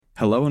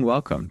Hello and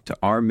welcome to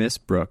Our Miss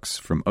Brooks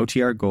from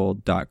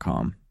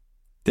OTRGold.com.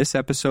 This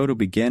episode will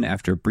begin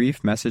after a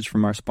brief message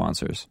from our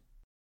sponsors.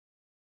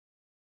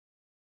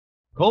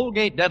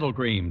 Colgate Dental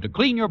Cream to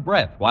clean your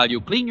breath while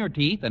you clean your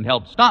teeth and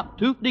help stop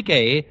tooth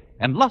decay,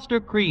 and Luster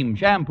Cream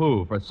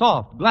Shampoo for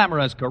soft,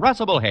 glamorous,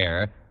 caressable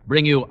hair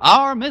bring you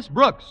Our Miss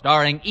Brooks,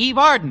 starring Eve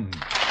Arden.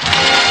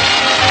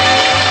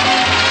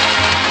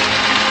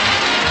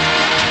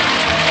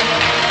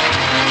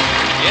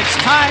 It's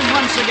time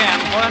once again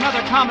for another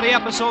comedy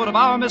episode of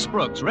Our Miss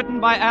Brooks, written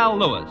by Al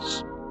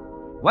Lewis.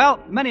 Well,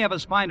 many of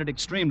us find it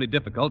extremely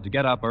difficult to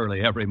get up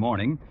early every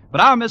morning,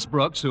 but our Miss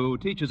Brooks, who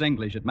teaches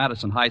English at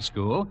Madison High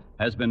School,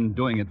 has been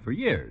doing it for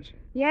years.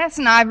 Yes,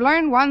 and I've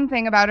learned one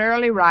thing about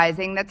early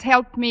rising that's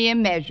helped me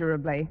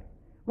immeasurably.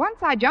 Once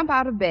I jump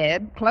out of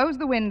bed, close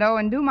the window,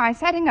 and do my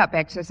setting up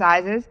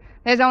exercises,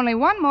 there's only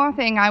one more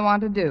thing I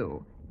want to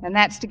do, and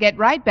that's to get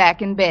right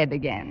back in bed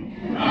again.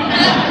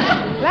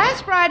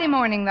 Last Friday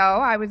morning, though,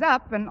 I was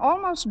up and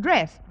almost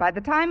dressed by the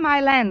time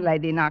my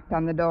landlady knocked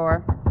on the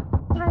door.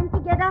 Time to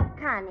get up,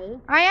 Connie.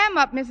 I am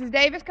up, Mrs.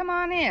 Davis. Come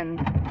on in.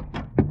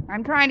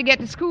 I'm trying to get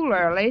to school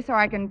early so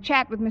I can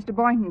chat with Mr.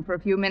 Boynton for a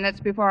few minutes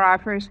before our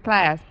first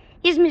class.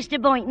 Is Mr.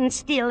 Boynton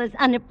still as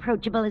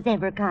unapproachable as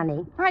ever,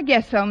 Connie? I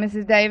guess so,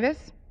 Mrs.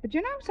 Davis. But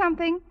you know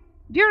something?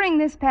 During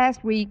this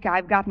past week,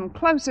 I've gotten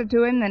closer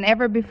to him than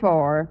ever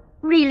before.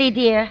 Really,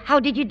 dear? How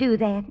did you do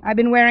that? I've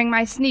been wearing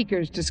my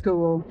sneakers to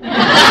school.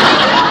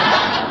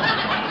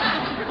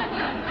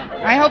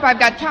 I hope I've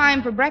got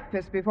time for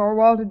breakfast before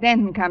Walter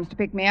Denton comes to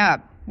pick me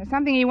up. There's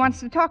something he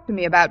wants to talk to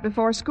me about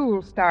before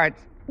school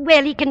starts.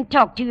 Well, he can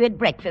talk to you at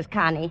breakfast,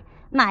 Connie.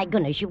 My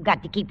goodness, you've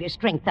got to keep your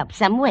strength up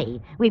some way.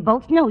 We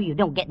both know you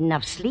don't get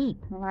enough sleep.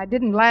 Well, I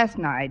didn't last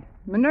night.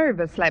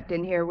 Minerva slept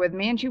in here with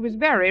me, and she was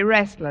very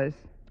restless.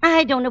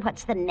 I don't know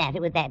what's the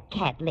matter with that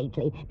cat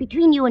lately.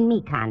 Between you and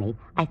me, Connie,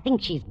 I think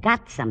she's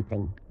got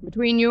something.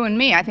 Between you and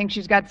me, I think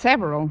she's got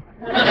several.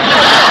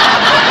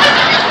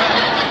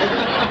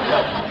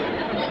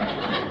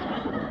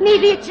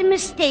 Maybe it's a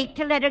mistake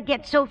to let her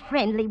get so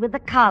friendly with the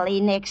collie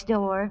next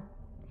door.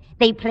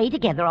 They play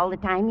together all the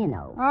time, you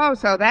know. Oh,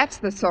 so that's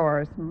the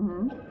source.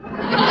 Mm-hmm.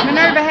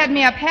 Minerva had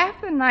me up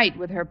half the night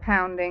with her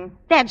pounding.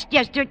 That's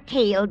just her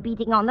tail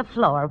beating on the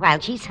floor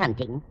while she's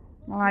hunting.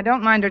 Well, I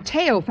don't mind her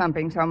tail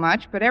thumping so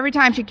much, but every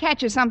time she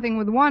catches something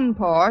with one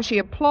paw, she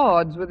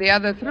applauds with the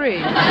other three.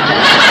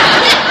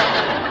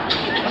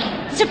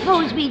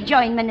 Suppose we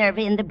join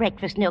Minerva in the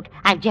breakfast nook.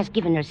 I've just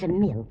given her some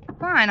milk.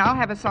 Fine, I'll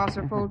have a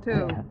saucer full,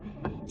 too.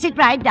 Sit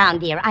right down,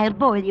 dear. I'll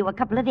boil you a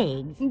couple of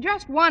eggs.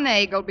 Just one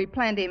egg will be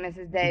plenty,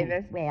 Mrs.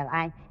 Davis. Well,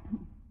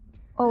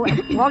 Oh,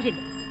 Walter...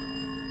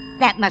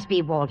 That must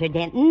be Walter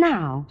Denton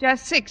now.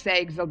 Just 6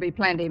 eggs will be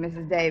plenty,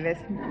 Mrs. Davis.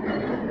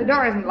 The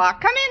door isn't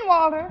locked. Come in,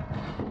 Walter.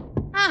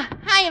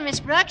 Hiya, Miss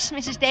Brooks,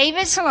 Mrs.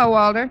 Davis. Hello,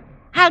 Walter.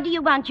 How do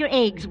you want your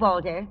eggs,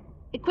 Walter?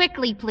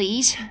 Quickly,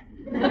 please.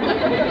 You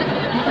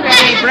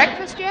had any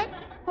breakfast yet?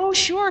 Oh,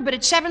 sure, but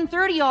it's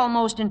 7:30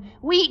 almost, and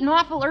we eat an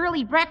awful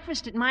early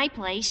breakfast at my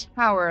place.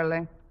 How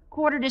early?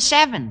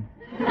 6:45.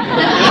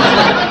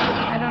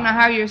 I don't know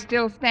how you're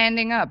still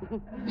standing up.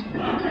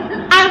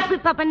 I'll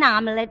whip up an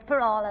omelet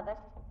for all of us.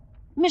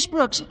 Miss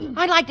Brooks,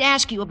 I'd like to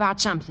ask you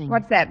about something.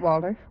 What's that,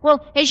 Walter?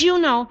 Well, as you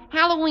know,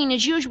 Halloween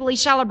is usually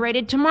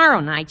celebrated tomorrow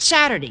night,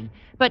 Saturday.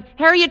 But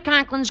Harriet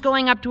Conklin's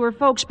going up to her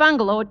folks'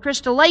 bungalow at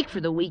Crystal Lake for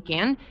the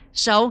weekend,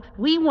 so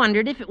we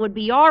wondered if it would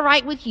be all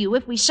right with you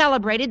if we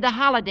celebrated the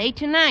holiday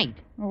tonight.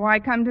 Well, why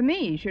come to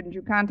me? Shouldn't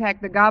you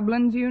contact the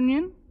Goblins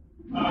Union?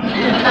 We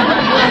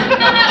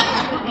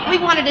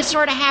wanted to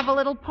sort of have a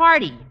little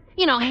party.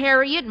 You know,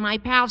 Harriet and my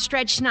pal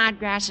Stretch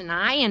Snodgrass and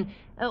I, and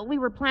we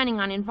were planning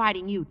on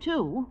inviting you,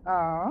 too.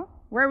 Oh?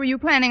 Where were you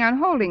planning on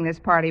holding this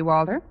party,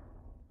 Walter?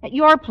 At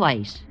your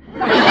place.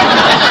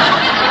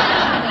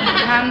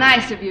 How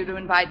nice of you to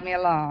invite me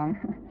along.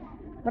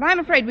 But I'm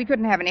afraid we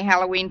couldn't have any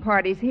Halloween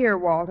parties here,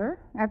 Walter.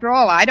 After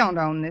all, I don't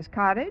own this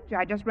cottage.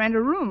 I just rent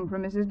a room for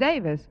Mrs.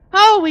 Davis.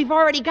 Oh, we've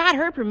already got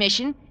her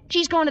permission.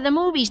 She's going to the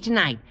movies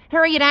tonight.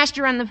 Harriet asked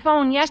her on the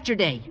phone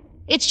yesterday.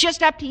 It's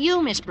just up to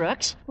you, Miss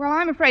Brooks. Well,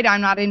 I'm afraid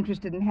I'm not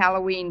interested in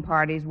Halloween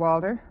parties,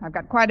 Walter. I've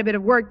got quite a bit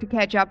of work to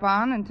catch up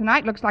on, and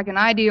tonight looks like an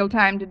ideal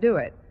time to do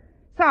it.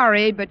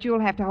 Sorry, but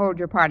you'll have to hold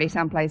your party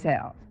someplace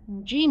else.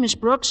 Gee, Miss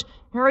Brooks,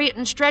 Harriet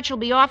and Stretch will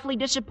be awfully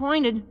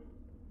disappointed.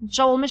 And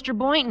so will Mr.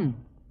 Boynton.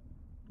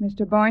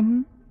 Mr.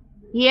 Boynton?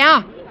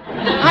 Yeah.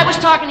 I was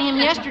talking to him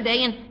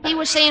yesterday, and he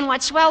was saying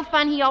what swell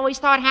fun he always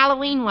thought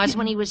Halloween was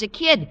when he was a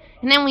kid.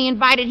 And then we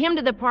invited him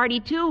to the party,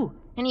 too.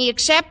 And he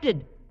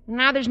accepted. And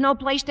now there's no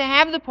place to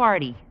have the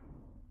party.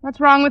 What's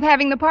wrong with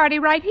having the party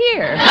right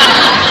here?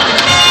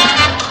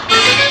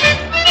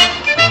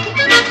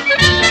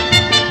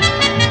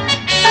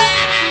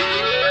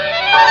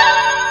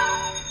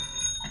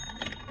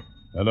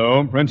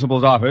 Hello,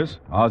 Principal's office.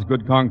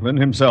 Osgood Conklin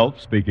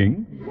himself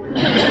speaking.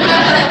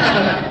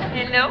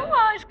 Hello,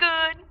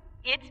 Osgood.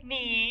 It's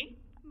me,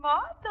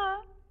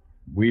 Martha.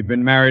 We've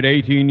been married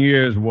 18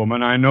 years,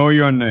 woman. I know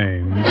your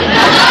name.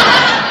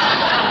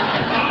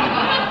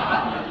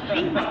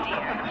 Please,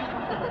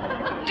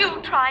 dear.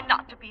 Do try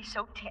not to be be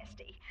so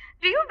testy.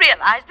 Do you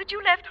realize that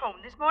you left home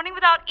this morning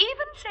without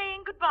even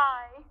saying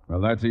goodbye?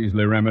 Well, that's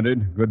easily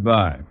remedied.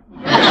 Goodbye.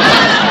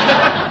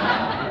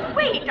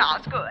 Wait,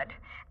 Osgood.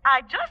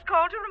 I just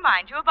called to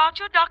remind you about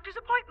your doctor's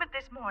appointment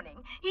this morning.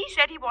 He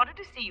said he wanted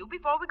to see you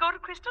before we go to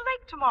Crystal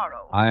Lake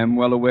tomorrow. I am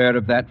well aware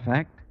of that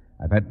fact.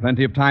 I've had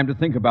plenty of time to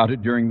think about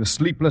it during the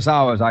sleepless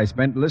hours I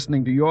spent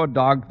listening to your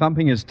dog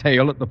thumping his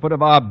tail at the foot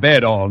of our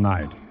bed all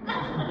night.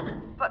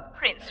 But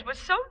Prince was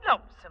so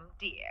lonesome,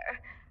 dear.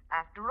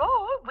 After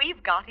all,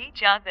 we've got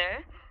each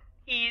other.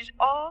 He's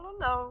all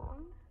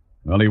alone.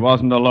 Well, he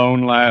wasn't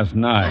alone last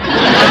night.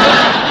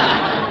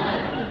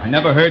 I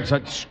never heard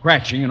such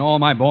scratching in all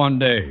my born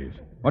days.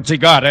 What's he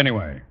got,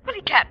 anyway? Well,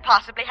 he can't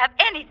possibly have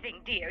anything,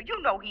 dear. You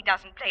know he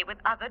doesn't play with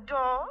other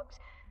dogs.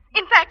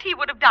 In fact, he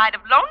would have died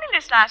of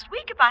loneliness last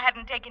week if I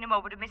hadn't taken him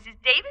over to Mrs.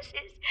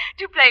 Davis's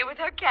to play with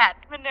her cat,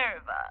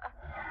 Minerva.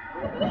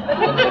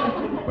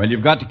 Well,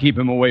 you've got to keep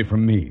him away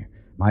from me.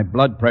 My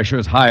blood pressure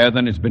is higher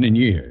than it's been in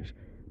years.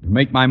 To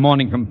make my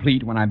morning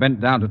complete, when I bent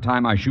down to tie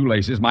my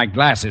shoelaces, my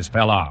glasses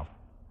fell off.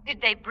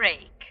 Did they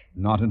break?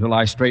 Not until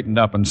I straightened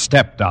up and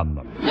stepped on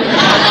them.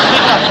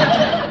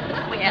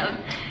 Well,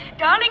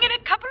 darling, in a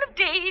couple of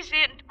days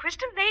in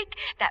Crystal Lake,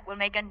 that will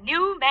make a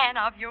new man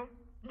of you.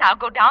 Now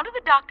go down to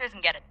the doctor's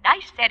and get a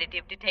nice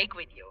sedative to take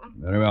with you.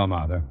 Very well,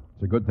 Martha.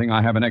 It's a good thing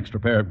I have an extra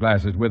pair of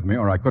glasses with me,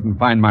 or I couldn't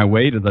find my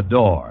way to the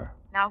door.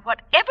 Now,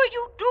 whatever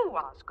you do,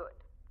 Osgood,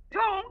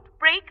 don't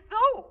break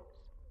those.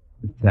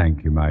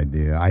 Thank you, my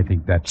dear. I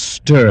think that's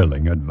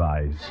sterling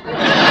advice.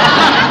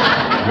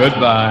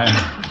 Goodbye.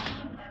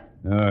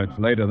 No, it's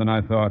later than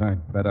I thought.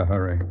 I'd better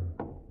hurry.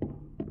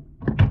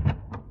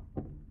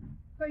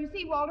 So you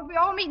see, Walter, if we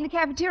all meet in the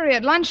cafeteria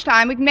at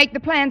lunchtime, we can make the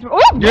plans.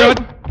 Oh!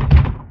 Good.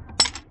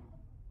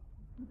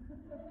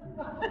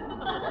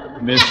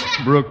 Miss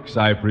Brooks,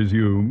 I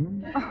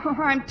presume. Oh,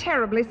 I'm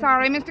terribly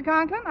sorry, Mr.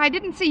 Conklin. I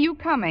didn't see you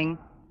coming.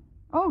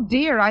 Oh,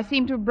 dear, I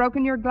seem to have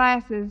broken your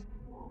glasses.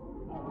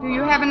 Do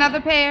you have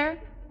another pair?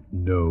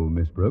 No,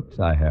 Miss Brooks,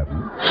 I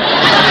haven't.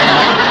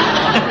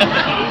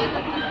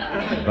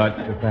 But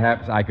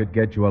perhaps I could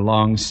get you a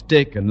long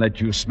stick and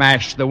let you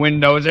smash the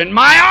windows in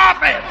my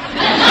office!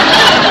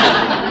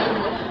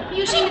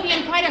 You seem to be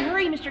in quite a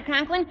hurry, Mr.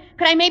 Conklin.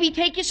 Could I maybe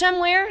take you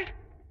somewhere?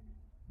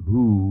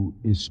 Who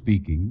is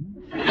speaking?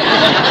 Hey,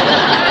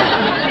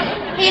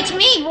 it's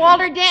me,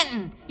 Walter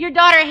Denton. Your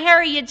daughter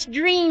Harriet's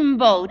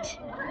dreamboat.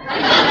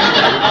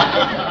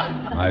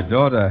 My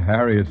daughter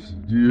Harriet's...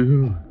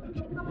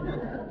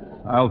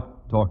 I'll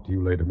talk to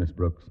you later, Miss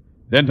Brooks.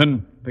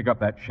 Denton, pick up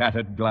that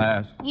shattered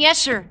glass. Yes,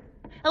 sir.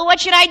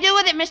 What should I do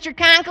with it, Mr.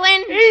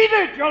 Conklin? Eat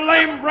it, you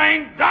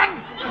lame-brained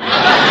dunce!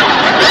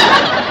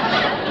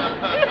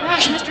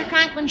 Gosh, Mr.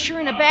 Conklin's sure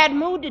in a bad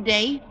mood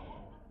today.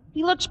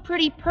 He looks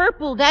pretty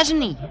purple,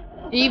 doesn't he?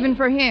 Even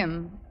for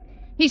him.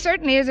 He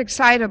certainly is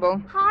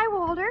excitable. Hi,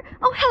 Walter.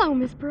 Oh, hello,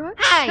 Miss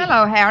Brooks. Hi.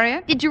 Hello,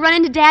 Harriet. Did you run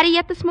into Daddy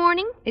yet this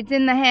morning? It's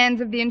in the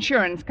hands of the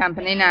insurance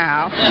company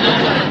now.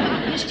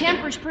 His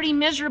temper's pretty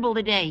miserable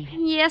today.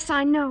 Yes,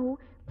 I know.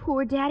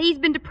 Poor Daddy. He's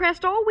been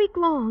depressed all week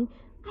long.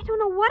 I don't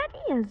know what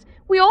it is.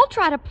 We all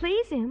try to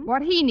please him.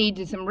 What he needs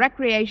is some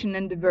recreation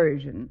and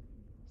diversion.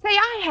 Say,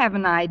 I have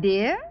an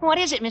idea. What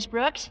is it, Miss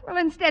Brooks? Well,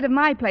 instead of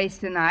my place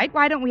tonight,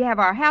 why don't we have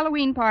our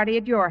Halloween party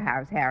at your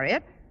house,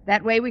 Harriet?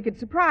 That way we could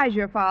surprise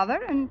your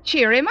father and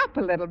cheer him up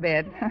a little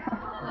bit.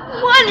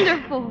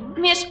 Wonderful.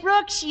 Miss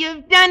Brooks,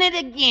 you've done it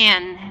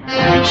again.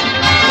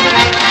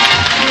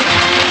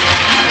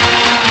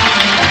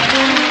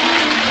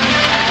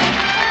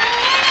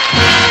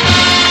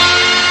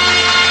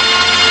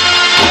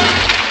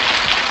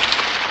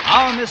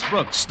 Our Miss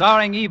Brooks,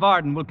 starring Eve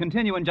Arden, will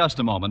continue in just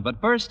a moment, but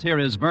first, here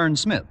is Vern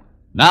Smith.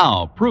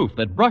 Now, proof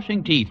that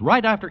brushing teeth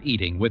right after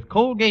eating with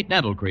Colgate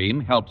Dental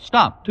Cream helps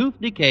stop tooth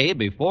decay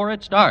before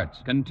it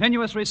starts.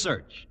 Continuous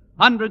research,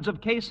 hundreds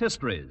of case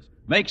histories,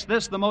 makes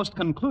this the most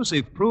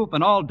conclusive proof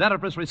in all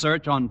dentifrice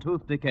research on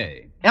tooth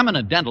decay.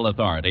 Eminent dental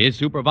authorities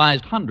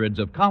supervised hundreds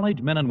of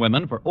college men and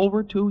women for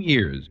over 2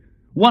 years.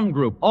 One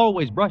group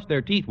always brushed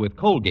their teeth with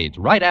Colgates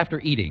right after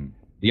eating.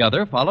 The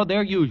other followed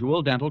their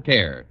usual dental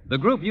care. The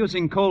group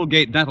using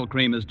Colgate Dental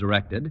Cream as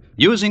directed,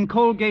 using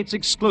Colgates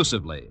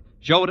exclusively,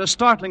 showed a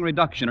startling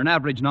reduction in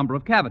average number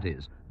of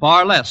cavities,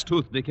 far less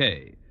tooth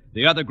decay.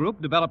 The other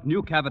group developed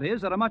new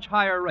cavities at a much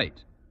higher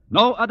rate.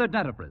 No other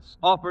dentifrice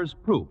offers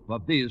proof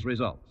of these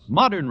results.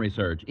 Modern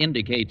research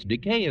indicates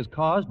decay is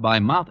caused by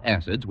mouth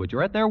acids, which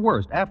are at their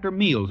worst after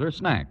meals or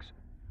snacks.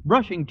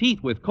 Brushing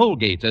teeth with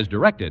Colgates as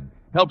directed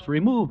helps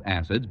remove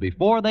acids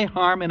before they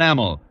harm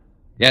enamel.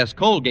 Yes,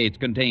 Colgates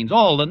contains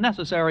all the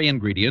necessary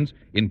ingredients,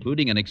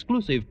 including an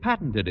exclusive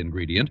patented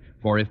ingredient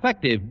for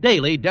effective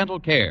daily dental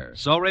care.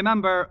 So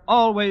remember,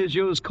 always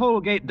use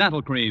Colgate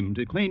Dental Cream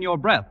to clean your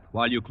breath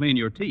while you clean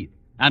your teeth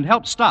and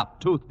help stop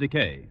tooth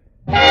decay.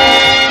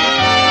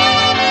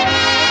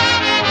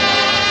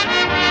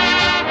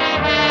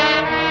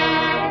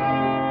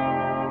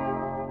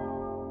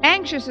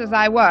 Anxious as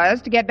I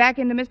was to get back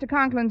into Mr.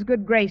 Conklin's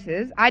good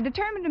graces, I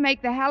determined to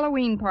make the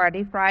Halloween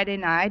party Friday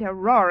night a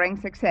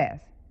roaring success.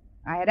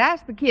 I had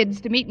asked the kids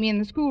to meet me in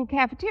the school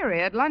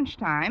cafeteria at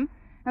lunchtime,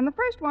 and the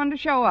first one to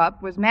show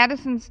up was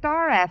Madison's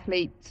star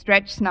athlete,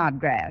 Stretch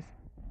Snodgrass.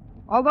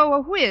 Although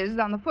a whiz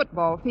on the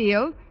football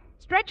field,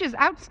 Stretch's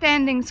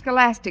outstanding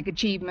scholastic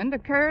achievement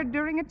occurred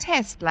during a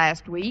test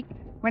last week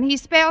when he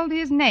spelled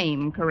his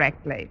name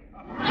correctly.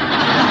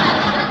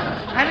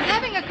 I was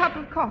having a cup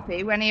of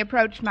coffee when he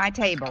approached my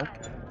table.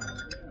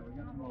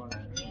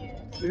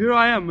 Here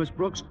I am, Miss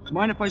Brooks.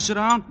 Mind if I sit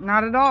down?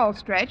 Not at all,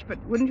 Stretch, but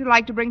wouldn't you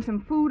like to bring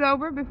some food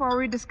over before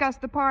we discuss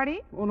the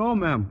party? Oh, no,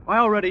 ma'am. I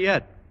already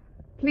ate.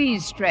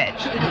 Please, Stretch.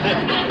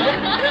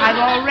 I've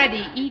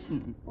already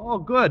eaten. Oh,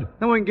 good.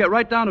 Then we can get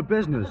right down to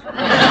business.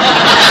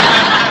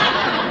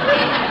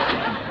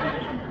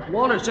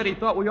 Walter said he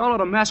thought we all ought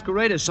to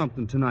masquerade as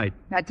something tonight.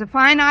 That's a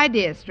fine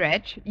idea,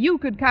 Stretch. You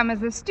could come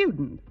as a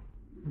student.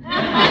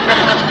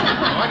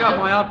 I got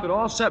my outfit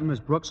all set, Miss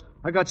Brooks.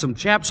 I got some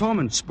chaps home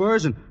and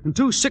spurs and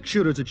 2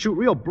 6-shooters that shoot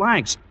real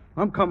blanks.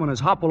 I'm coming as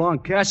Hopalong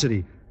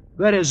Cassidy.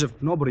 That is, if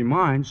nobody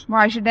minds.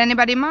 Why should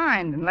anybody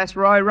mind, unless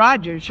Roy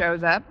Rogers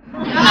shows up?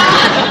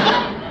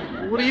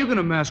 What are you going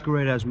to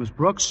masquerade as, Miss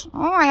Brooks?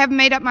 Oh, I haven't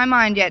made up my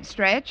mind yet,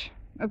 Stretch.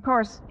 Of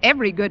course,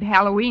 every good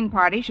Halloween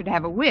party should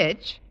have a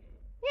witch.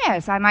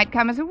 Yes, I might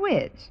come as a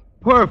witch.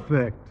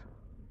 Perfect.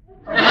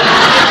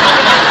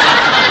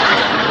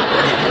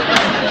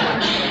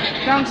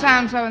 Don't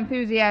sound so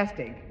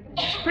enthusiastic.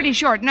 It's pretty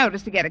short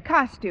notice to get a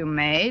costume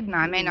made, and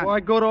I may not... Why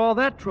go to all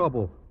that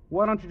trouble?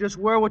 Why don't you just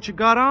wear what you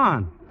got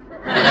on?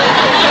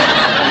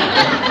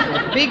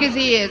 Big as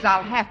he is,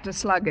 I'll have to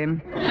slug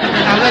him.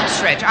 Now, look,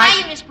 Stretch,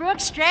 Hi, Miss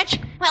Brooks. Stretch.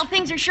 Well,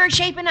 things are sure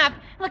shaping up.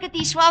 Look at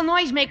these swell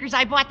noisemakers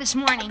I bought this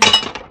morning.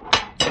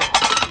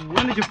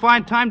 When did you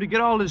find time to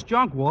get all this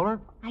junk, Walter?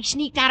 I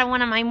sneaked out of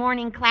one of my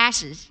morning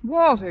classes.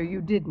 Walter,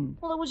 you didn't.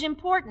 Well, it was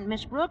important,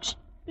 Miss Brooks.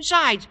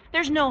 Besides,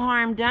 there's no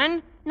harm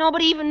done.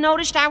 Nobody even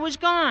noticed I was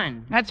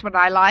gone. That's what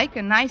I like,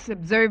 a nice,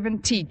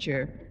 observant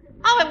teacher.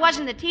 Oh, it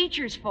wasn't the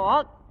teacher's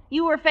fault.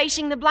 You were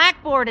facing the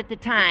blackboard at the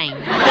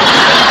time.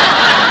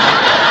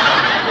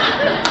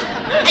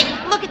 Hey,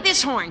 look at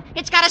this horn.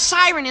 It's got a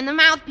siren in the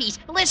mouthpiece.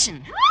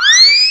 Listen.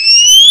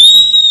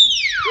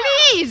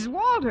 Please,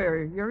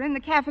 Walter, you're in the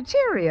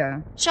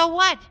cafeteria. So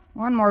what?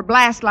 One more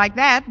blast like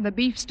that, and the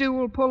beef stew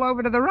will pull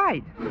over to the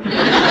right.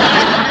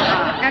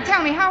 Now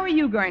tell me, how are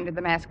you going to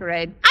the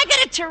masquerade? I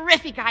got a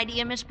terrific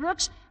idea, Miss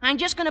Brooks. I'm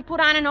just going to put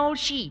on an old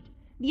sheet.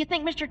 Do you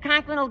think Mr.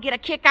 Conklin will get a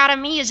kick out of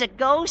me as a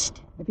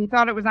ghost? If he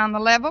thought it was on the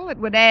level, it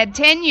would add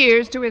 10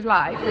 years to his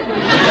life.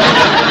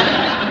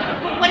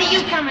 What are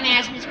you coming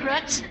as, Miss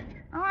Brooks?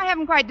 Oh, I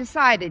haven't quite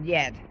decided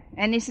yet.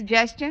 Any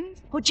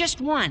suggestions? Well, just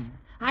one.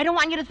 I don't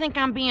want you to think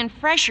I'm being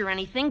fresh or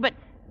anything, but,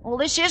 well,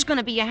 this is going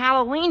to be a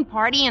Halloween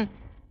party, and,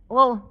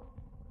 well,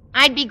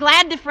 I'd be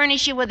glad to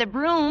furnish you with a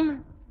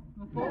broom.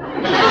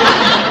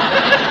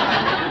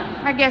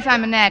 I guess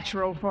I'm a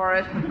natural for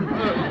it.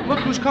 Look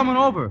who's coming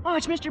over. Oh,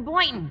 it's Mr.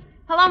 Boynton.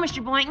 Hello,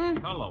 Mr. Boynton.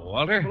 Hello,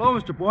 Walter. Hello,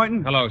 Mr.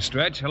 Boynton. Hello,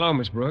 Stretch. Hello,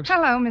 Miss Brooks.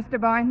 Hello, Mr.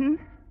 Boynton.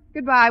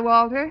 Goodbye,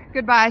 Walter.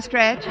 Goodbye,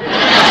 Stretch. We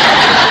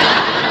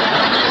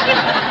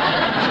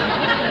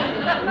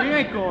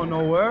ain't going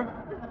nowhere.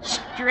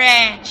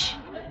 Stretch.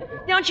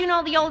 Don't you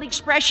know the old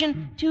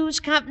expression, two's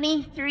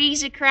company,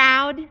 three's a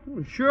crowd?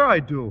 Well, sure I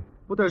do.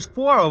 But there's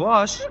 4 of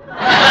us. Come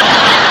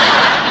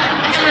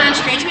on,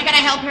 Stretch. We gotta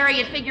help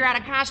Harriet figure out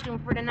a costume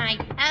for tonight.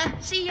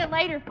 See you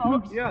later,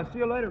 folks. Yeah, see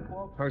you later,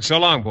 folks. Oh, so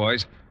long,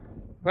 boys.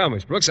 Well,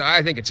 Miss Brooks,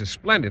 I think it's a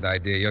splendid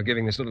idea you're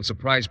giving this little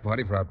surprise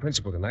party for our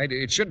principal tonight.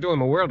 It should do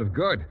him a world of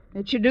good.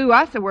 It should do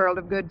us a world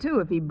of good, too,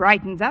 if he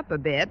brightens up a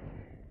bit.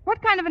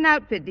 What kind of an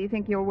outfit do you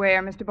think you'll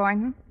wear, Mr.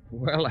 Boynton?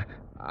 Well,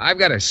 I've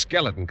got a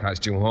skeleton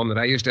costume home that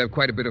I used to have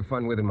quite a bit of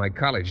fun with in my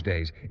college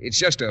days. It's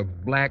just a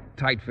black,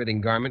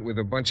 tight-fitting garment with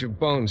a bunch of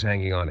bones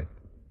hanging on it.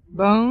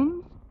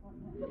 Bones?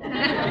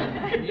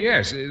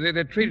 Yes,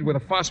 they're treated with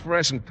a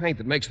phosphorescent paint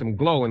that makes them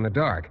glow in the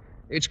dark.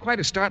 It's quite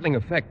a startling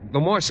effect, the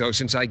more so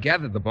since I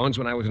gathered the bones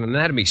when I was an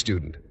anatomy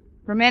student.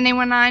 From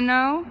anyone I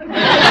know?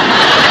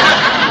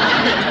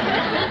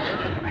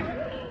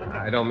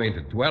 I don't mean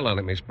to dwell on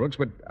it, Miss Brooks,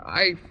 but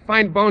I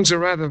find bones a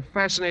rather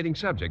fascinating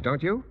subject,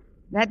 don't you?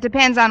 That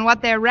depends on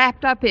what they're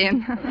wrapped up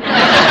in.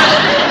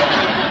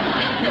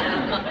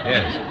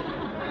 Yes.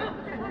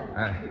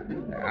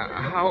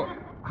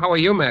 How are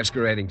you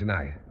masquerading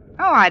tonight?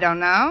 Oh, I don't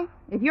know.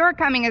 If you're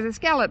coming as a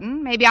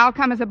skeleton, maybe I'll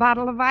come as a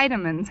bottle of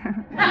vitamins.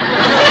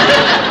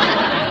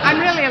 I'm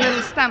really a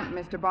little stumped,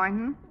 Mr.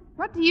 Boynton.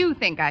 What do you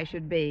think I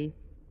should be?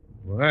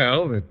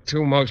 Well, the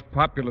 2 most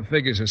popular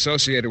figures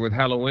associated with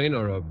Halloween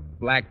are a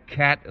black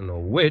cat and a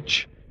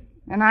witch.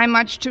 And I'm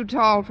much too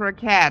tall for a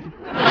cat.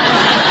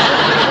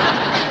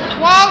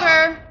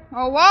 Walter!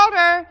 Oh,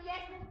 Walter!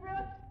 Yes, Miss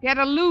Brooks? Get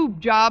a lube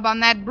job on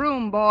that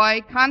broom,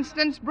 boy.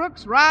 Constance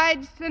Brooks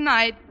rides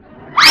tonight.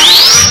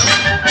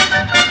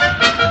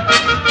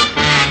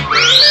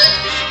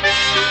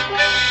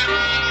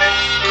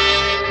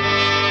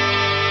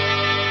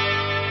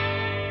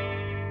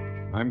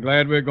 I'm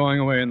glad we're going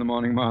away in the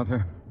morning,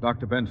 Martha.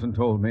 Dr. Benson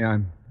told me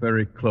I'm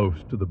very close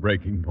to the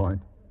breaking point.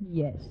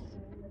 Yes.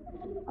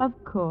 Of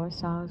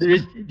course,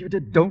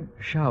 Osgood. Don't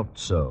shout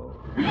so.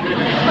 He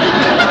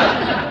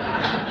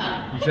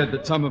said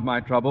that some of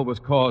my trouble was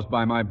caused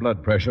by my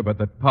blood pressure, but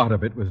that part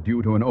of it was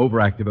due to an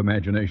overactive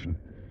imagination.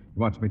 He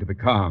wants me to be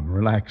calm,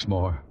 relax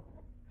more.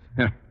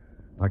 I'd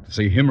like to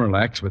see him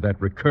relax with that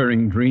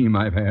recurring dream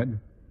I've had.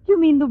 You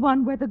mean the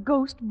one where the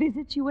ghost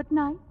visits you at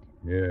night?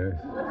 Yes.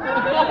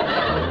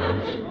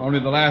 Only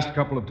the last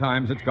couple of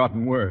times it's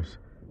gotten worse.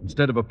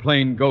 Instead of a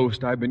plain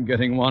ghost, I've been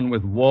getting one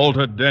with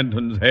Walter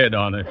Denton's head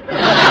on it.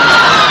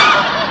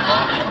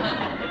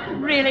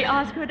 Really,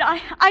 Osgood,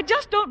 I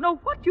just don't know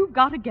what you've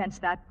got against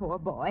that poor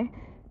boy.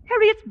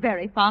 Harriet's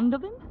very fond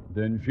of him.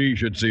 Then she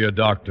should see a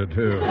doctor,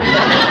 too.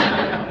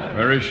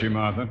 Where is she,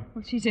 Martha?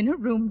 Well, she's in her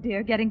room,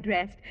 dear, getting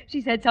dressed.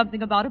 She said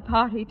something about a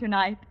party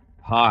tonight.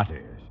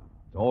 Parties?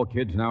 It's all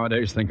kids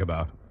nowadays think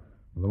about.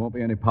 Well, there won't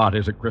be any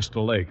parties at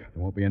Crystal Lake. There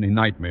won't be any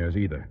nightmares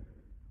either.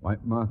 Why,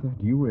 Martha,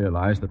 do you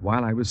realize that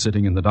while I was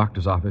sitting in the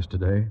doctor's office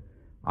today,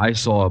 I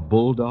saw a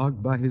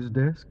bulldog by his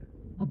desk?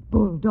 A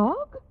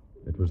bulldog?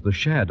 It was the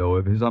shadow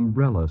of his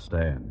umbrella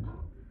stand.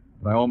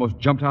 But I almost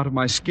jumped out of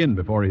my skin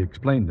before he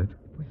explained it.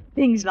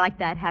 Things like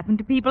that happen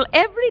to people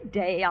every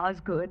day,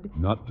 Osgood.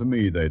 Not to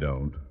me, they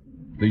don't.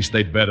 At least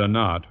they'd better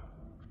not.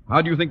 How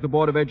do you think the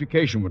Board of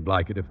Education would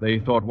like it if they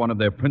thought one of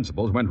their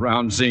principals went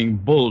round seeing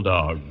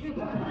bulldogs?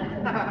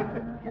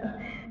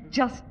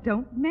 Just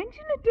don't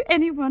mention it to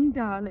anyone,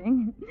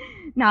 darling.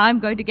 Now I'm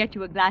going to get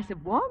you a glass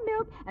of warm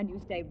milk, and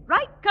you stay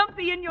right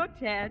comfy in your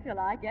chair till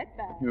I get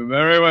back. You're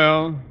very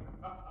well.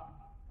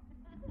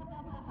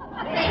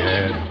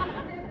 Yes.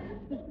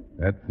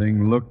 That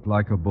thing looked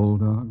like a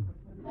bulldog.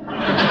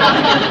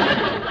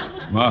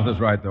 Martha's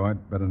right, though.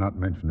 I'd better not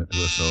mention it to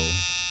a soul.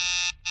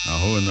 Now,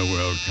 who in the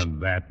world can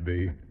that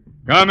be?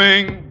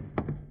 Coming!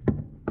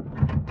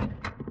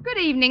 Good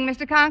evening,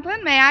 Mr.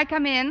 Conklin. May I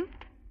come in?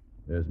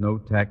 There's no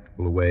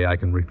tactful way I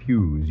can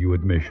refuse you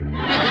admission.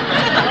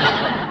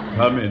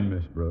 Come in,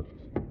 Miss Brooks.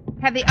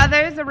 Have the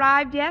others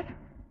arrived yet?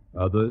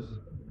 Others?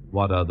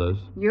 What others?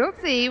 You'll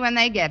see when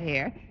they get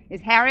here.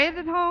 Is Harriet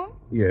at home?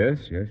 Yes,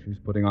 she's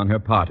putting on her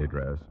party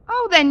dress.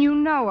 Oh, then you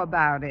know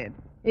about it.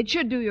 It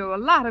should do you a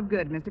lot of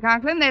good, Mr.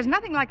 Conklin. There's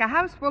nothing like a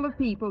house full of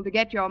people to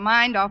get your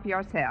mind off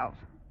yourself.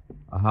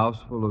 A house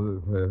full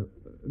of...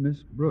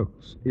 Miss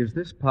Brooks, is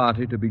this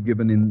party to be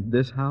given in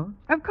this house?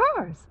 Of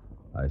course.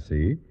 I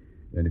see.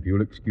 Then if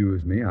you'll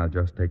excuse me, I'll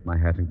just take my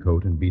hat and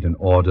coat and beat an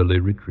orderly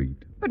retreat.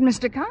 But,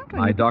 Mr.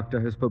 Conklin... My doctor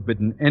has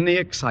forbidden any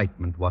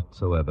excitement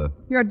whatsoever.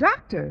 Your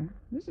doctor?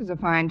 This is a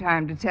fine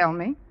time to tell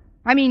me.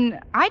 I mean,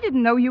 I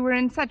didn't know you were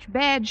in such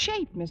bad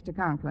shape, Mr.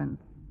 Conklin.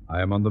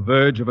 I am on the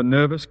verge of a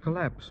nervous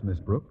collapse, Miss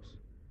Brooks.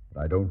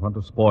 But I don't want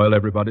to spoil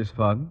everybody's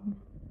fun.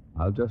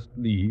 I'll just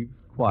leave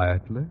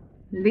quietly.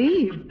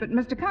 Leave? But,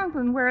 Mr.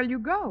 Conklin, where'll you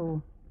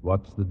go?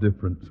 What's the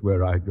difference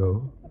where I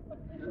go?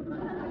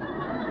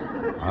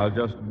 I'll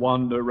just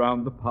wander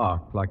around the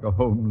park like a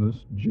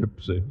homeless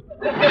gypsy.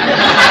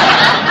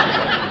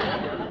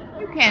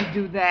 You can't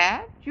do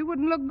that. You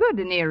wouldn't look good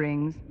in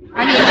earrings.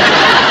 I mean,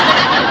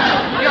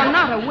 you're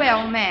not a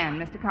well man,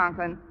 Mr.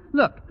 Conklin.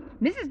 Look,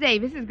 Mrs.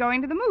 Davis is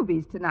going to the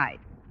movies tonight.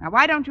 Now,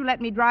 why don't you let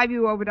me drive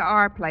you over to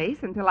our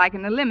place until I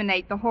can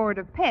eliminate the horde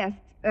of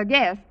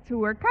guests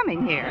who are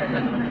coming here?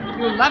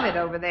 You'll love it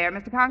over there,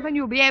 Mr. Conklin.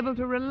 You'll be able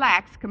to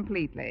relax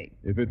completely.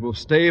 If it will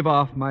stave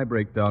off my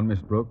breakdown, Miss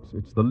Brooks,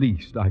 it's the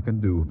least I can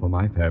do for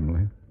my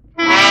family.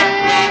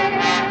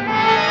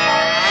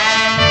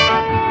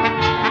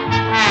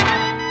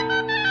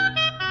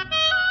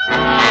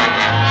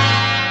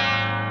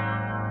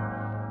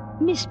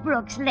 Miss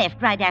Brooks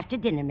left right after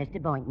dinner,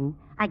 Mr. Boynton.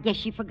 I guess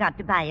she forgot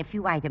to buy a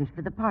few items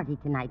for the party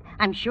tonight.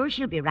 I'm sure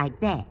she'll be right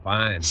back.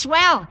 Fine.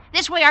 Swell.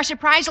 This way our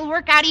surprise will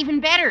work out even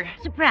better.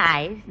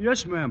 Surprise?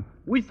 Yes, ma'am.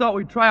 We thought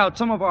we'd try out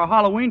some of our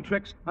Halloween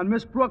tricks on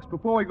Miss Brooks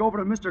before we go over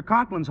to Mr.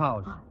 Conklin's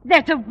house.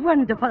 That's a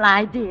wonderful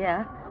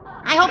idea.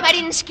 I hope I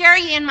didn't scare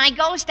you in my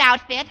ghost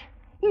outfit.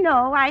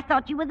 No, I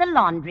thought you were the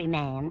laundry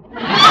man.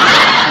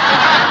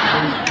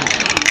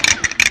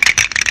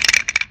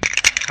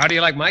 How do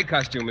you like my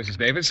costume, Mrs.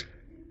 Davis?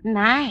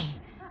 My,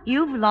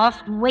 you've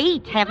lost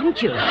weight,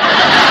 haven't you?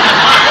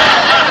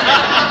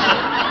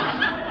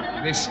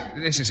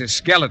 This is a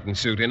skeleton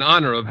suit in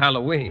honor of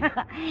Halloween.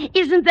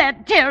 Isn't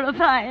that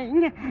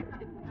terrifying?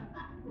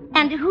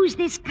 And who's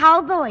this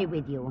cowboy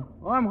with you?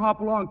 I'm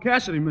Hopalong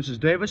Cassidy, Mrs.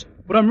 Davis,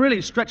 but I'm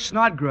really Stretch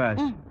Snodgrass.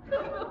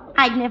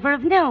 I'd never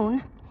have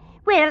known.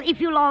 Well,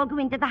 if you'll all go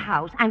into the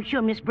house, I'm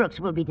sure Miss Brooks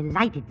will be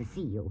delighted to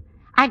see you.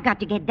 I've got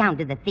to get down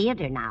to the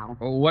theater now.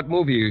 Oh, what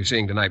movie are you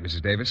seeing tonight,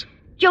 Mrs. Davis?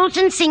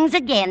 Jolson Sings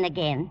Again.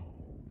 Again?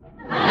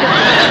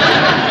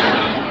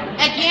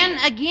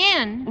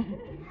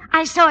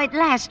 I saw it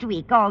last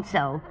week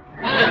also.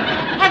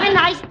 Have a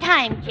nice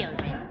time,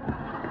 children.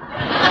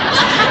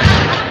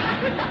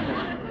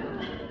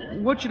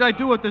 What should I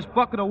do with this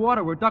bucket of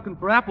water we're ducking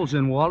for apples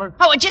in, Walter?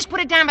 Oh, just put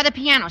it down by the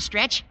piano,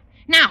 Stretch.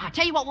 Now, I'll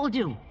tell you what we'll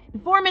do.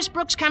 Before Miss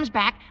Brooks comes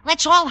back,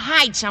 let's all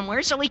hide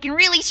somewhere so we can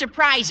really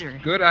surprise her.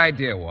 Good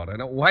idea, Walter.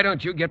 Now, why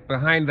don't you get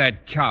behind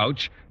that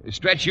couch?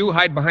 Stretch, you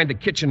hide behind the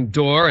kitchen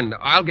door, and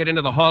I'll get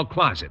into the hall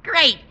closet.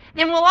 Great.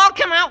 Then we'll all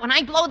come out when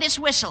I blow this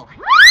whistle.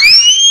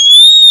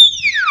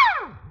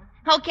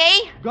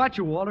 Okay? Got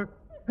you, Walter.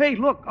 Hey,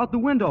 look, out the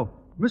window.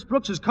 Miss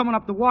Brooks is coming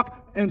up the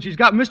walk, and she's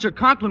got Mr.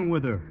 Conklin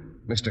with her.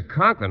 Mr.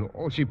 Conklin?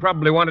 Oh, she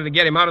probably wanted to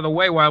get him out of the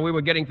way while we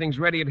were getting things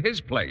ready at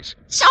his place.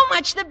 So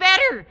much the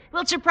better.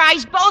 We'll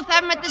surprise both of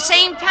them at the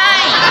same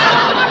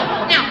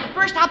time. Now,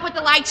 first I'll put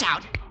the lights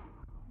out.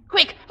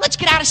 Quick, let's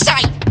get out of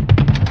sight.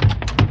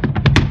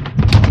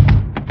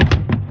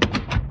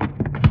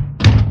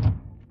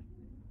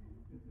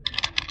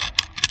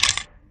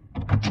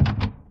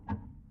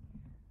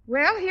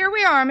 Well, here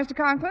we are, Mr.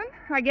 Conklin.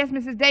 I guess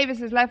Mrs. Davis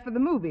has left for the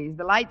movies.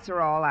 The lights are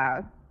all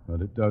out.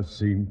 But it does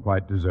seem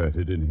quite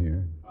deserted in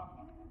here.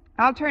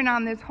 I'll turn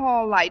on this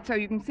hall light so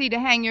you can see to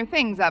hang your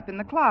things up in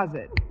the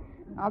closet.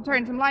 I'll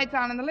turn some lights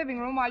on in the living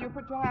room while you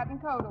put your hat and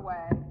coat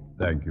away.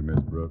 Thank you, Miss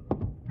Brooks.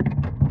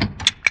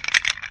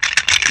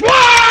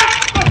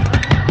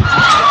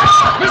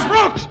 Miss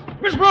Brooks!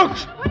 Miss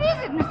Brooks! What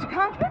is it, Mr.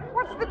 Conklin?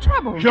 What's the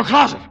trouble? Your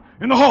closet,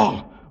 in the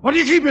hall. What do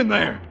you keep in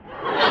there?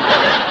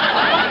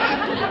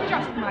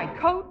 Just my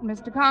coat,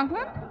 Mr.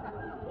 Conklin.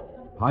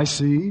 I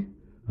see.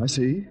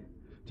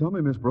 Tell me,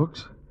 Miss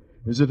Brooks,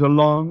 is it a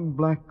long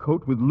black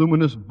coat with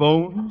luminous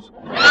bones?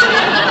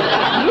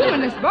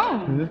 Luminous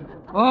bones?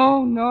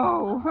 Oh,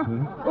 no.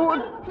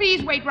 Oh,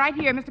 please wait right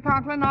here, Mr.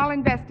 Conklin. I'll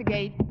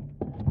investigate.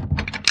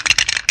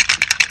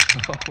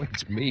 Oh,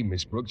 it's me,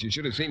 Miss Brooks. You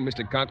should have seen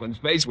Mr. Conklin's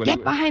face when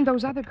Get behind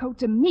those other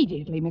coats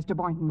immediately, Mr.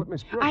 Boynton. But,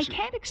 Miss Brooks... I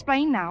can't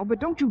explain now,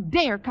 but don't you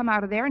dare come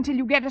out of there until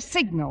you get a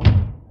signal.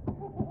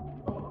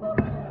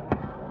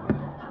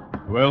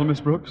 Well,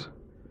 Miss Brooks,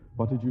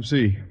 what did you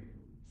see?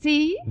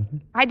 See?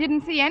 I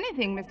didn't see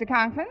anything, Mr.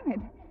 Conklin. It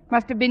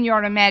must have been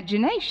your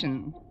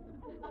imagination.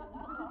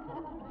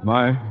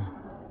 My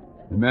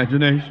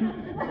imagination?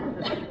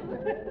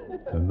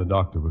 Then the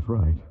doctor was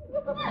right.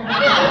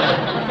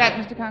 What's that,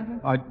 Mr. Conklin?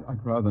 I'd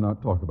rather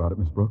not talk about it,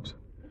 Miss Brooks.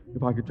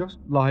 If I could just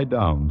lie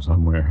down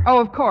somewhere. Oh,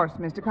 of course,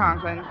 Mr.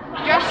 Conklin.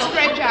 Just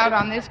stretch out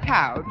on this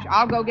couch.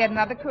 I'll go get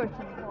another cushion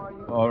for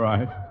you. All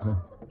right.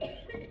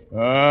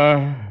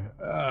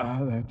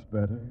 That's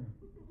better.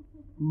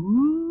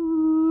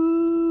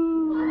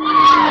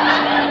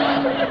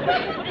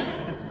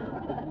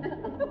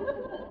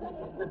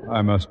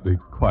 I must be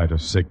quite a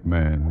sick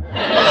man.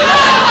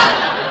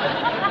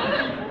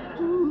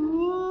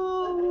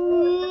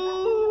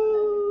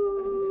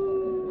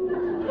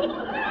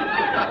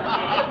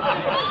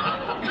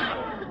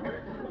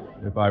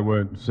 If I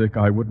weren't sick,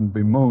 I wouldn't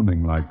be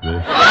moaning like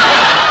this.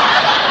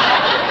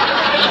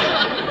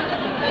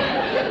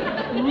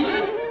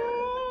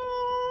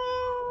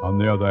 On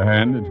the other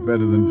hand, it's better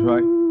than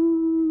trying.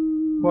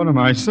 What am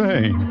I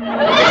saying?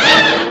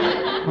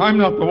 I'm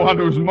not the one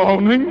who's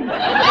moaning.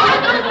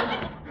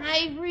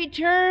 I've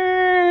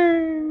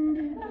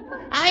returned.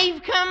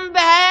 I've come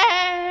back.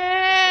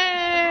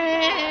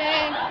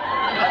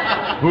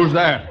 Who's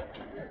that?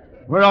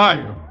 Where are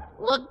you?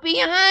 Look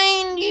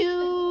behind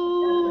you.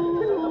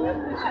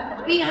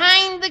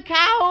 Behind the couch.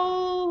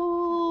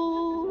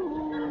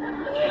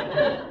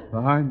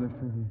 Behind the...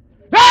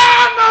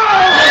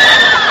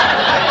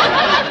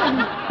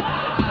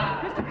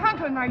 Mr.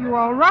 Conklin, are you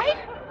all right?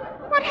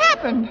 What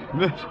happened?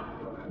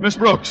 Miss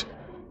Brooks,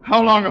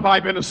 how long have I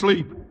been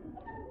asleep?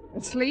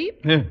 Asleep?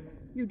 Yeah.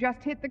 You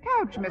just hit the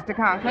couch, Mr.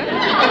 Conklin.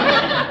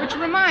 Which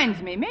reminds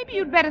me, maybe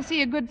you'd better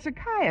see a good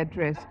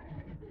psychiatrist.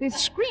 This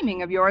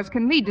screaming of yours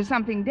can lead to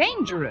something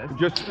dangerous.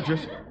 Just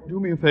do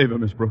me a favor,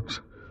 Miss Brooks.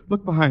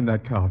 Look behind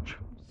that couch.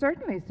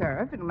 Certainly,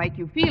 sir, if it'll make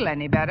you feel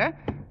any better.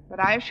 But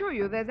I assure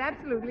you there's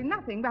absolutely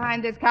nothing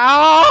behind this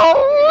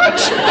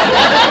couch.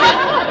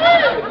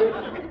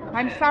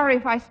 I'm sorry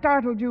if I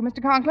startled you,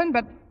 Mr. Conklin,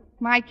 but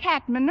my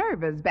cat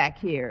Minerva's back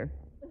here.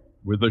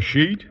 With a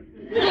sheet?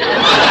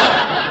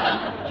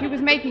 She was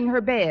making her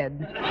bed.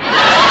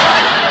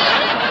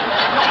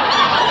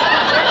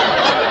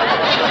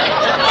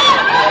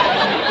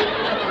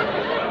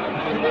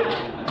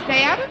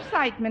 Stay out of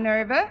sight,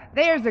 Minerva.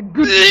 There's a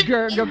good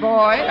Gurga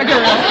boy. A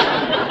girl.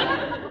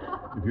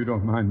 If you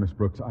don't mind, Miss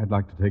Brooks, I'd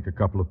like to take a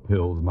couple of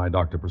pills my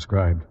doctor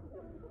prescribed.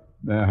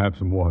 May I have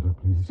some water,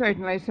 please?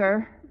 Certainly,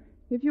 sir.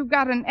 If you've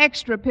got an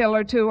extra pill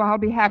or two, I'll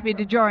be happy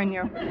to join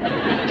you.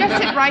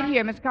 Just sit right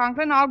here, Miss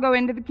Conklin. I'll go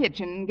into the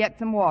kitchen and get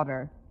some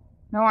water.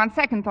 No, on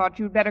second thought,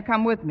 you'd better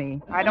come with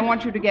me. I don't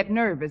want you to get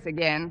nervous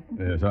again.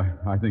 Yes,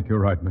 I think you're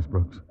right, Miss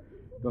Brooks.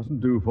 It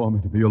doesn't do for me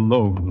to be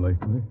alone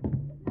lately.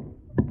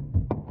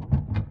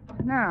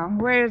 Now,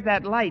 where's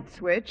that light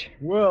switch?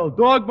 Well,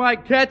 dog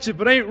might catch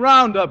if it ain't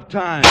roundup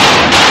time.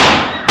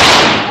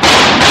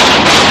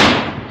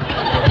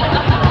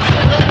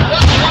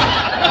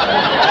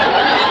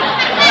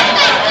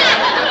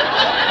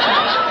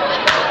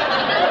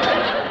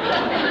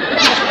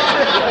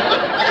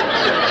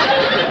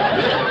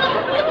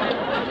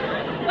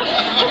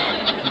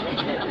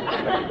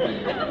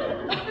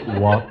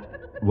 What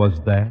was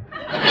that?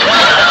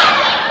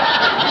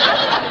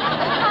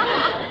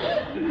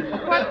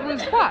 What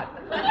was what?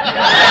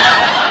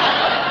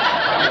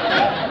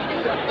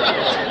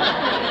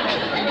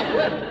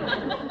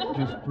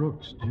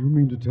 Brooks, do you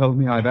mean to tell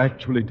me I've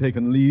actually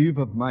taken leave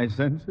of my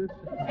senses?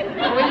 Oh, it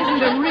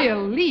isn't a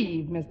real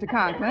leave, Mr.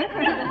 Conklin.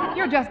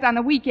 You're just on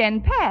a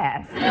weekend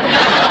pass.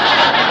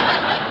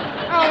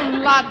 Oh,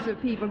 lots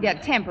of people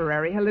get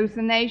temporary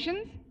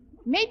hallucinations.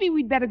 Maybe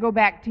we'd better go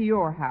back to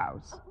your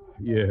house.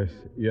 Yes,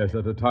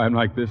 at a time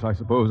like this, I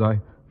suppose I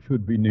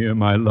should be near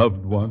my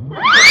loved one.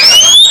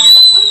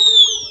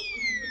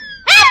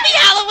 Happy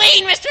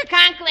Halloween, Mr.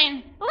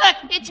 Conklin! Look,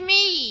 it's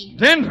me.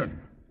 Denton!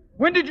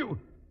 How did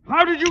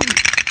you...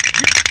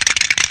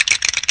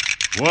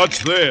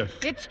 What's this?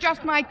 It's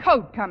just my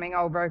coat coming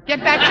over. Get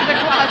back to the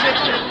closet.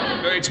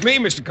 It's me,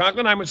 Mr.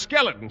 Conklin. I'm a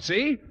skeleton,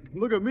 see?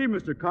 Look at me,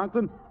 Mr.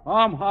 Conklin.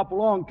 I'm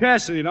Hopalong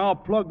Cassidy, and I'll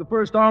plug the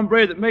first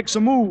hombre that makes a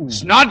move.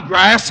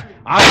 Snodgrass!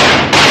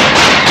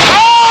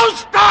 Oh,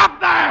 stop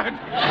that!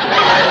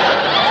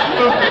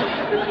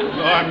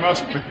 I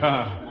must be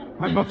calm.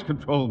 I must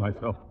control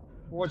myself.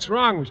 What's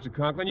wrong, Mr.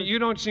 Conklin? You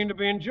don't seem to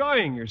be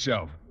enjoying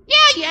yourself.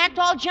 Yeah, you act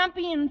all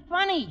jumpy and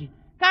funny.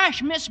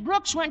 Gosh, Miss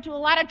Brooks went to a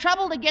lot of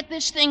trouble to get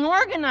this thing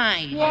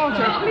organized.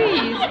 Walter,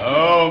 please.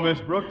 Oh, Miss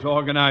Brooks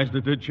organized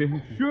it, did she?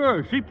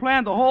 Sure, she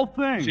planned the whole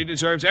thing. She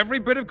deserves every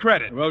bit of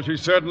credit. Well,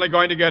 she's certainly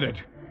going to get it.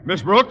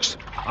 Miss Brooks,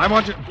 I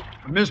want you...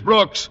 Miss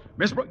Brooks,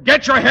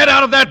 get your head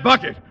out of that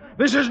bucket.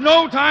 This is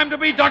no time to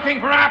be ducking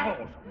for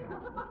apples.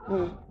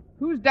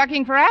 Who's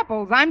ducking for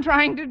apples? I'm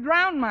trying to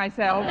drown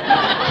myself.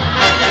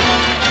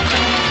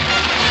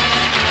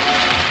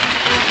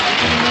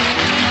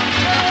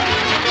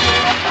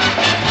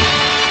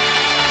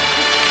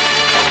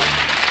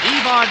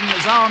 Eve Arden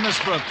as our Miss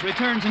Brooks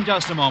returns in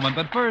just a moment,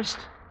 but first...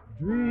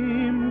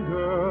 Dream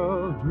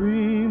girl,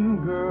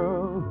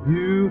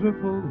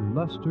 beautiful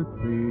luster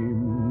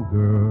cream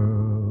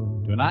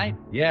girl. Tonight,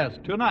 yes,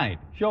 tonight,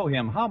 show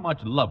him how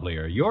much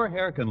lovelier your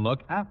hair can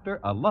look after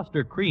a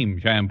Luster Cream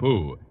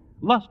shampoo.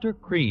 Luster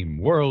Cream,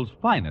 world's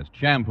finest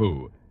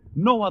shampoo.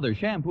 No other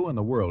shampoo in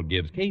the world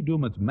gives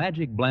K-Doom its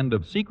magic blend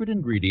of secret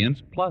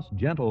ingredients plus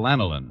gentle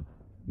lanolin.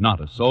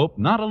 Not a soap,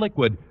 not a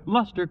liquid.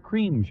 Luster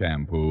Cream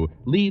shampoo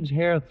leaves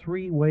hair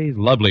 3 ways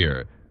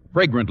lovelier.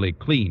 Fragrantly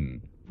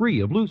clean, free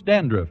of loose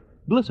dandruff,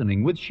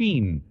 glistening with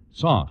sheen,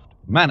 soft,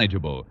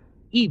 manageable.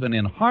 Even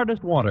in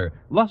hardest water,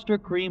 Luster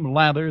Cream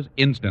lathers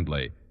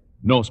instantly.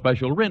 No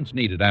special rinse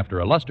needed after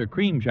a Luster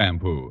Cream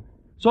shampoo.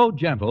 So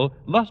gentle,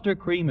 Luster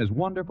Cream is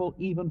wonderful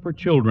even for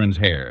children's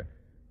hair.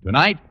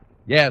 Tonight,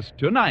 yes,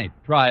 tonight,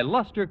 try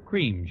Luster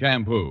Cream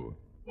shampoo.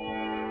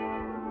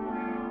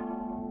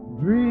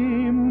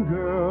 Dream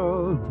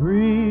girl,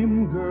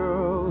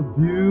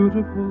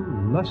 beautiful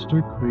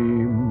luster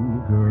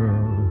cream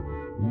girl.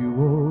 You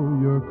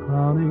owe your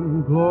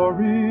crowning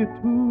glory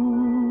to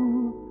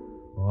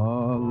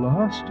a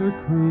luster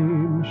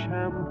cream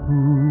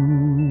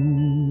shampoo.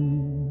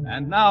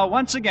 And now,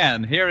 once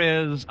again, here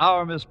is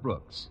our Miss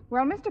Brooks.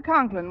 Well, Mr.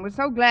 Conklin was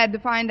so glad to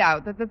find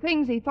out that the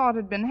things he thought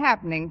had been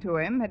happening to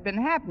him had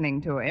been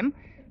happening to him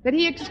that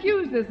he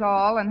excused us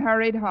all and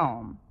hurried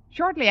home.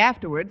 Shortly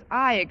afterwards,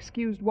 I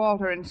excused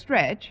Walter and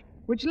Stretch,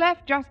 which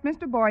left just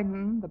Mr.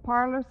 Boynton, the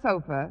parlor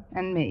sofa,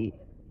 and me.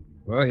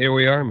 Well, here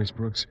we are, Miss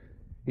Brooks.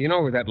 You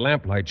know, with that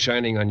lamplight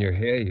shining on your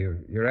hair,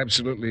 you're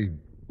absolutely,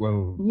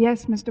 well...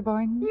 Yes, Mr.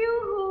 Boynton?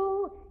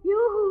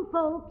 Yoo-hoo,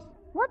 folks.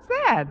 What's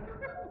that?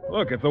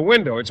 Look, at the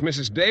window, it's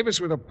Mrs.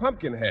 Davis with a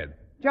pumpkin head.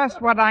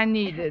 Just what I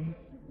needed.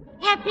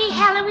 Happy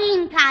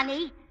Halloween,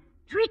 Connie.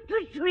 Trick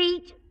or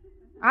treat.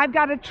 I've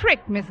got a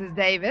trick, Mrs.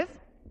 Davis.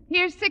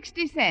 Here's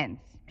 60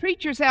 cents.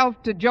 Treat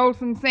yourself to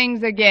Jolson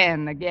Sings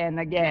Again. Next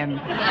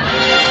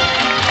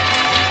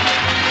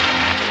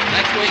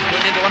week,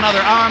 tune into another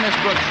Our Miss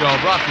Brooks show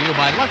brought to you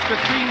by Luster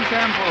Cream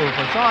Shampoo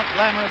for soft,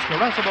 glamorous,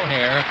 caressable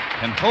hair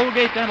and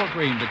Colgate Dental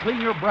Cream to clean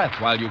your breath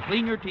while you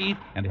clean your teeth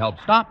and help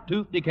stop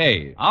tooth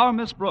decay. Our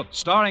Miss Brooks,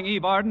 starring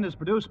Eve Arden, is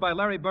produced by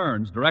Larry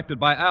Burns, directed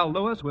by Al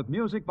Lewis, with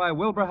music by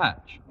Wilbur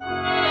Hatch.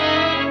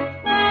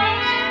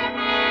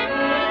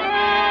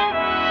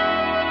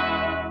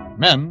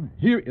 Men,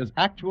 here is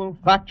actual,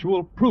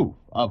 factual proof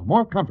of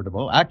more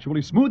comfortable,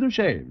 actually smoother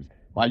shaves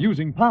by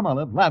using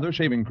Palmolive Lather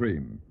Shaving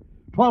Cream.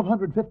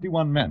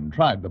 1,251 men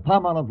tried the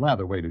Palmolive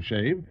Lather way to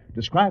shave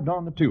described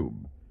on the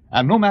tube.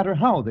 And no matter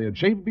how they had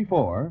shaved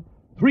before,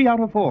 3 out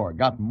of 4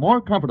 got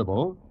more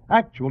comfortable,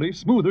 actually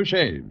smoother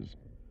shaves.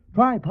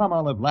 Try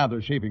Palmolive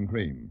Lather Shaving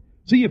Cream.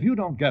 See if you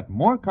don't get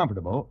more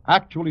comfortable,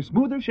 actually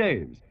smoother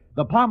shaves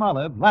the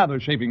Palmolive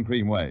Lather Shaving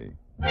Cream way.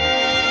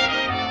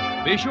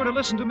 Be sure to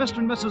listen to Mr.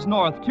 and Mrs.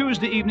 North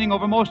Tuesday evening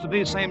over most of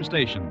these same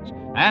stations.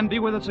 And be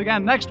with us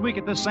again next week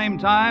at this same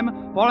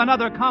time for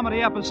another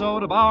comedy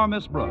episode of Our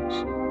Miss Brooks.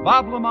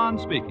 Bob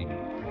Lamont speaking.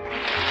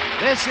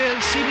 This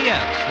is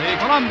CBS, the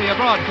Columbia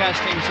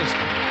Broadcasting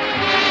System.